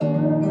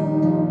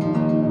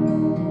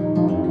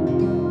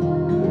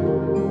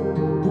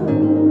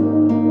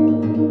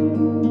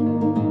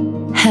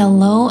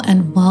Hello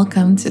and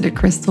welcome to the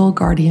Crystal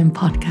Guardian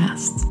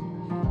podcast.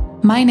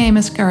 My name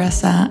is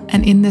Caressa,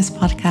 and in this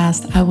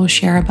podcast, I will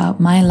share about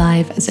my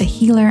life as a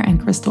healer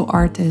and crystal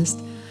artist.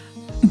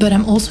 But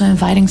I'm also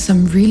inviting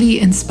some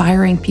really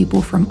inspiring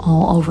people from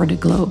all over the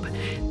globe.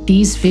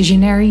 These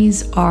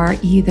visionaries are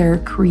either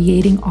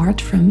creating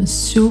art from a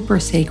super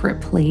sacred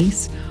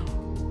place,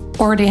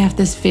 or they have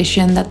this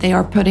vision that they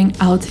are putting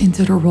out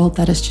into the world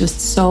that is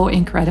just so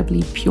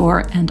incredibly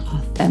pure and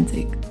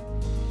authentic.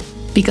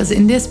 Because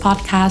in this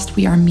podcast,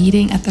 we are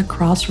meeting at the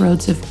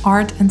crossroads of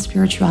art and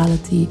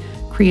spirituality,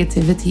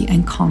 creativity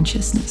and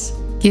consciousness,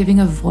 giving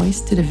a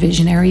voice to the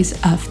visionaries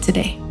of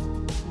today.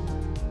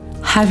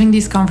 Having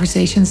these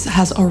conversations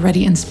has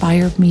already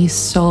inspired me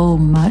so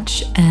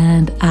much,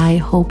 and I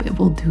hope it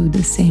will do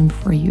the same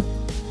for you.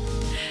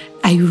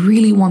 I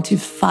really want to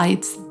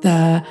fight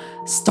the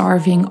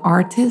starving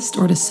artist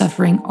or the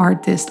suffering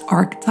artist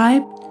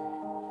archetype.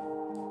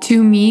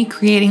 To me,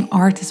 creating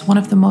art is one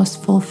of the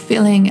most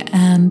fulfilling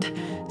and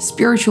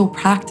spiritual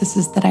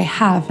practices that I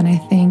have. And I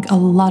think a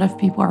lot of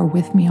people are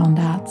with me on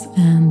that.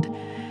 And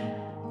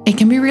it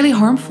can be really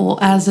harmful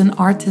as an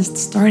artist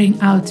starting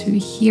out to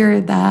hear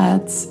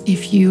that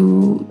if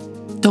you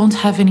don't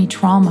have any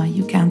trauma,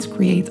 you can't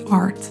create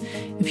art.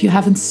 If you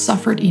haven't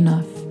suffered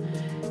enough,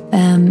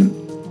 then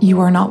you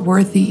are not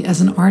worthy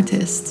as an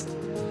artist.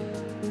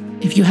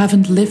 If you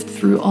haven't lived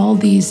through all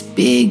these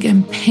big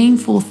and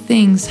painful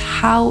things,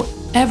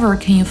 however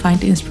can you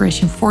find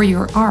inspiration for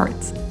your art?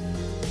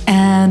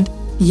 And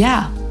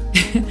yeah,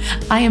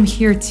 I am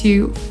here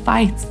to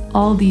fight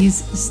all these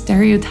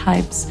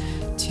stereotypes,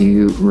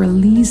 to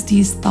release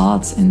these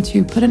thoughts and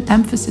to put an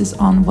emphasis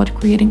on what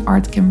creating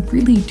art can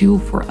really do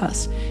for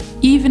us.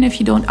 Even if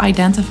you don't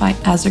identify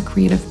as a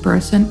creative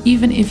person,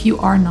 even if you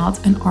are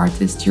not an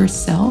artist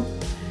yourself,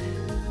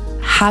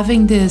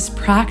 having this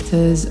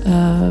practice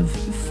of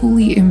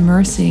fully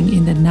immersing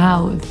in the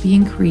now, of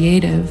being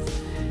creative,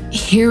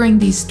 hearing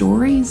these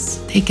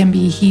stories, they can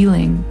be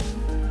healing.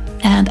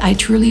 And I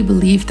truly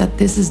believe that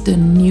this is the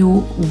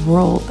new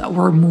world that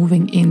we're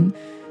moving in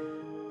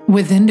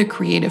within the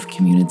creative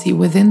community,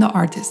 within the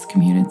artist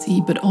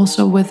community, but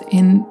also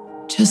within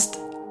just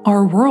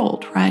our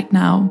world right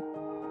now.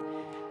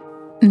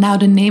 Now,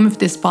 the name of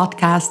this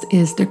podcast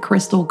is the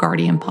Crystal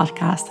Guardian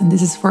Podcast, and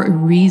this is for a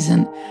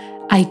reason.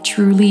 I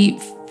truly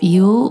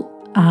feel,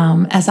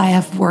 as I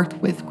have worked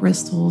with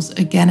crystals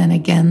again and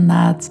again,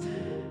 that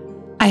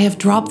I have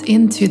dropped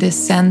into this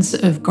sense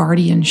of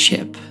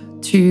guardianship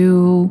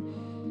to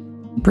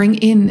bring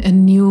in a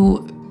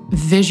new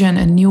vision,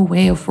 a new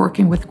way of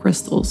working with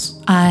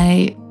crystals.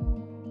 I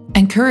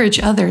encourage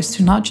others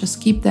to not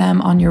just keep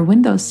them on your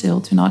windowsill,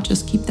 to not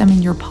just keep them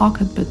in your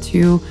pocket, but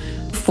to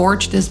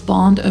forge this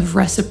bond of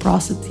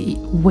reciprocity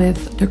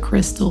with the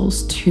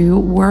crystals, to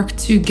work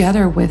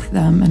together with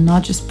them and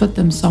not just put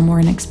them somewhere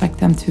and expect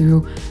them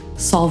to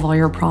solve all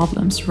your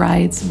problems,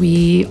 right?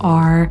 We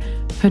are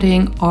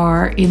putting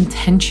our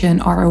intention,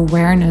 our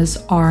awareness,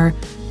 our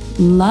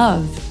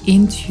love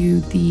into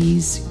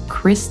these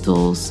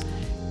crystals.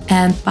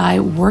 And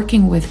by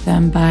working with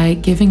them, by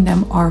giving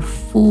them our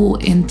full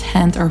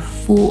intent, our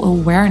full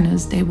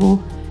awareness, they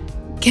will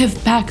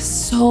give back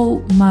so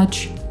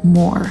much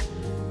more.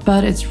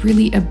 But it's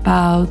really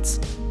about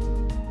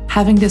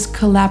having this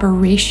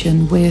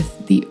collaboration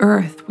with the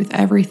earth, with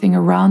everything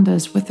around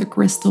us, with the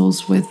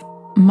crystals, with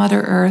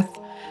Mother Earth.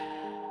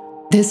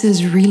 This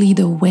is really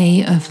the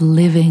way of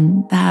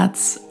living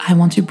that I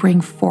want to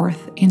bring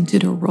forth into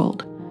the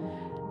world.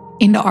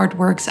 In the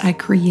artworks I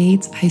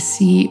create, I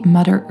see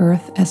Mother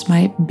Earth as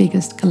my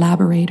biggest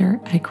collaborator.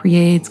 I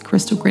create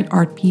crystal grit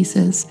art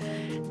pieces.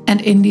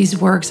 And in these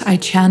works, I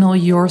channel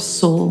your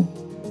soul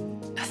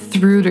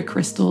through the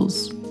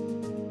crystals.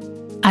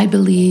 I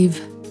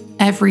believe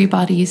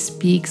everybody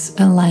speaks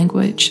a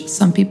language.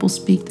 Some people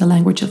speak the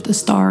language of the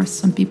stars.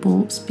 Some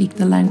people speak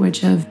the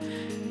language of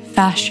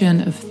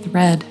fashion, of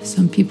thread.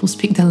 Some people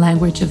speak the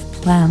language of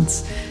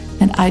plants.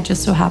 And I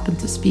just so happen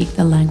to speak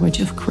the language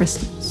of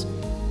crystals.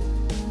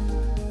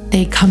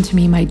 They come to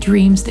me in my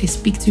dreams. They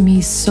speak to me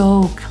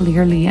so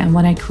clearly. And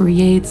when I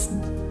create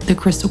the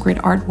crystal grit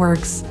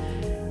artworks,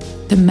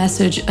 the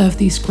message of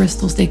these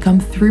crystals, they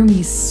come through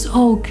me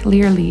so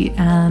clearly.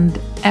 And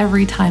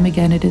every time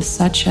again, it is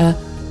such a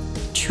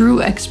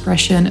true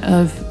expression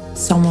of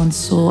someone's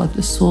soul, of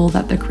the soul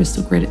that the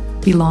crystal grit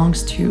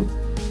belongs to.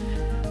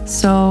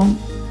 So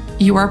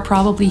you are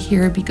probably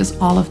here because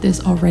all of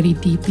this already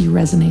deeply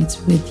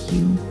resonates with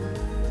you.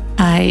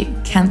 I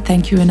can't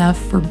thank you enough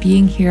for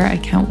being here. I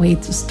can't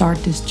wait to start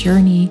this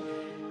journey.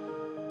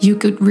 You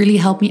could really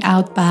help me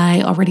out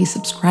by already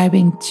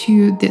subscribing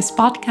to this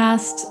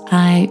podcast.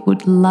 I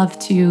would love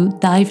to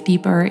dive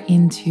deeper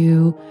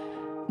into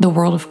the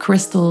world of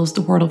crystals,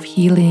 the world of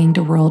healing,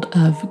 the world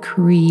of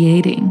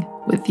creating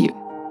with you.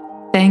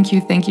 Thank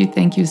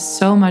you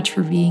so much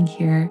for being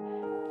here.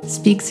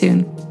 Speak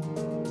soon.